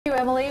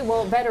Emily.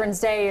 Well, Veterans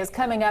Day is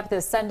coming up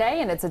this Sunday,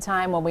 and it's a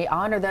time when we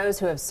honor those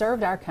who have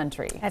served our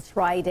country. That's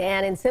right.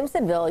 And in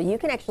Simpsonville, you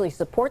can actually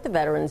support the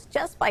veterans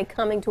just by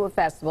coming to a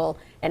festival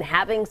and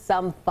having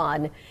some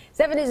fun.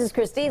 7 News'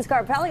 Christine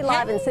Scarpelli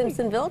live in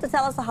Simpsonville to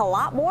tell us a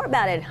lot more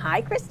about it.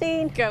 Hi,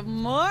 Christine. Good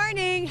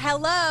morning.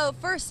 Hello.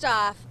 First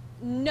off,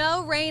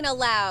 no rain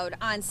allowed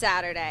on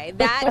Saturday.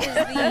 That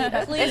is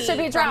the plea It should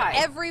be dry.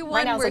 from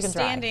everyone we're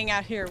standing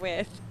out here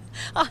with.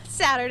 On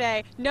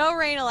Saturday, no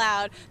rain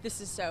allowed. This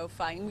is so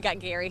fun. We got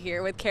Gary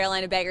here with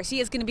Carolina Beggars.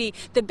 He is going to be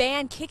the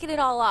band kicking it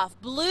all off.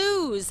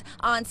 Blues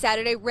on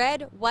Saturday.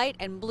 Red, white,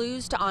 and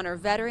blues to honor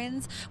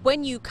veterans.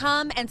 When you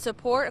come and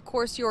support, of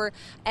course, your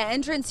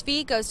entrance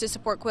fee goes to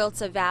support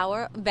Quilts of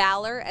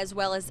Valor as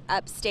well as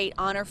Upstate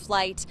Honor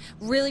Flight.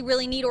 Really,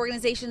 really neat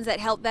organizations that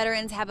help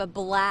veterans have a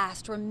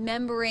blast,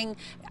 remembering,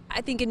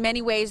 I think in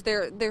many ways,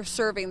 they're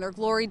serving, their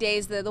glory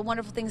days, the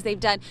wonderful things they've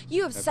done.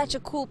 You have such a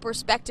cool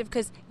perspective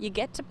because you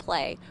get to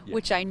play,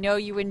 which I know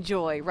you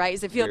enjoy, right?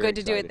 Does it feel good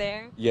to do it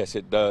there? Yes,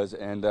 it does.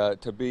 And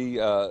to be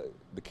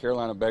the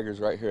Carolina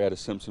Beggars right here out of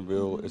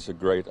Simpsonville, it's a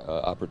great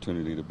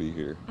opportunity to be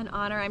here. An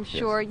honor, I'm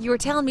sure. You were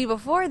telling me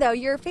before, though,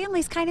 your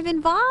family's kind of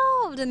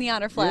involved in the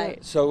honor flight.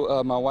 Yeah.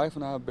 So my wife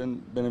and I have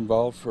been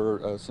involved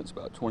for since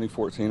about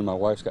 2014, and my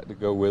wife's got to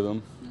go with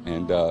them.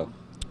 And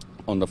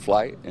on the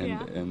flight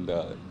and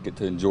get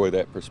to enjoy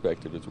that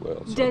perspective as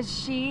well. So.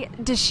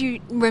 Does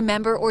she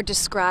remember or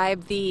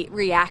describe the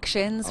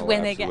reactions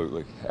when they get?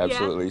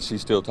 Absolutely. She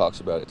still talks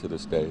about it to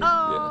this day.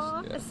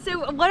 Oh, yes.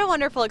 So what a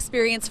wonderful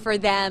experience for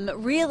them.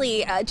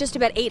 Really, just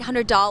about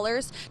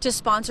 $800 to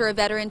sponsor a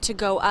veteran to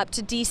go up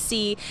to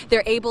D.C.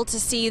 They're able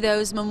to see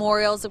those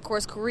memorials, of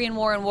course, Korean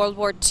War and World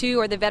War II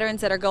are the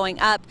veterans that are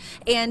going up,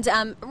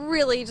 and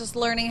really just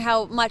learning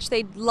how much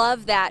they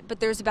love that.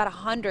 But there's about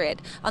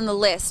 100 on the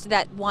list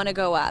that want to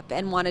go up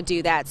and want to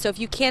do that. So if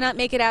you cannot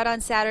make it out on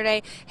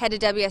Saturday, head to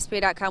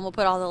WSPA.com. We'll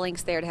put all the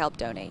links there to help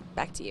donate.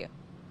 Back to you.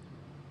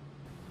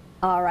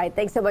 All right.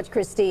 Thanks so much,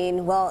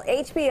 Christine. Well,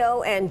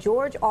 HBO and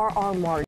George R.R. Martin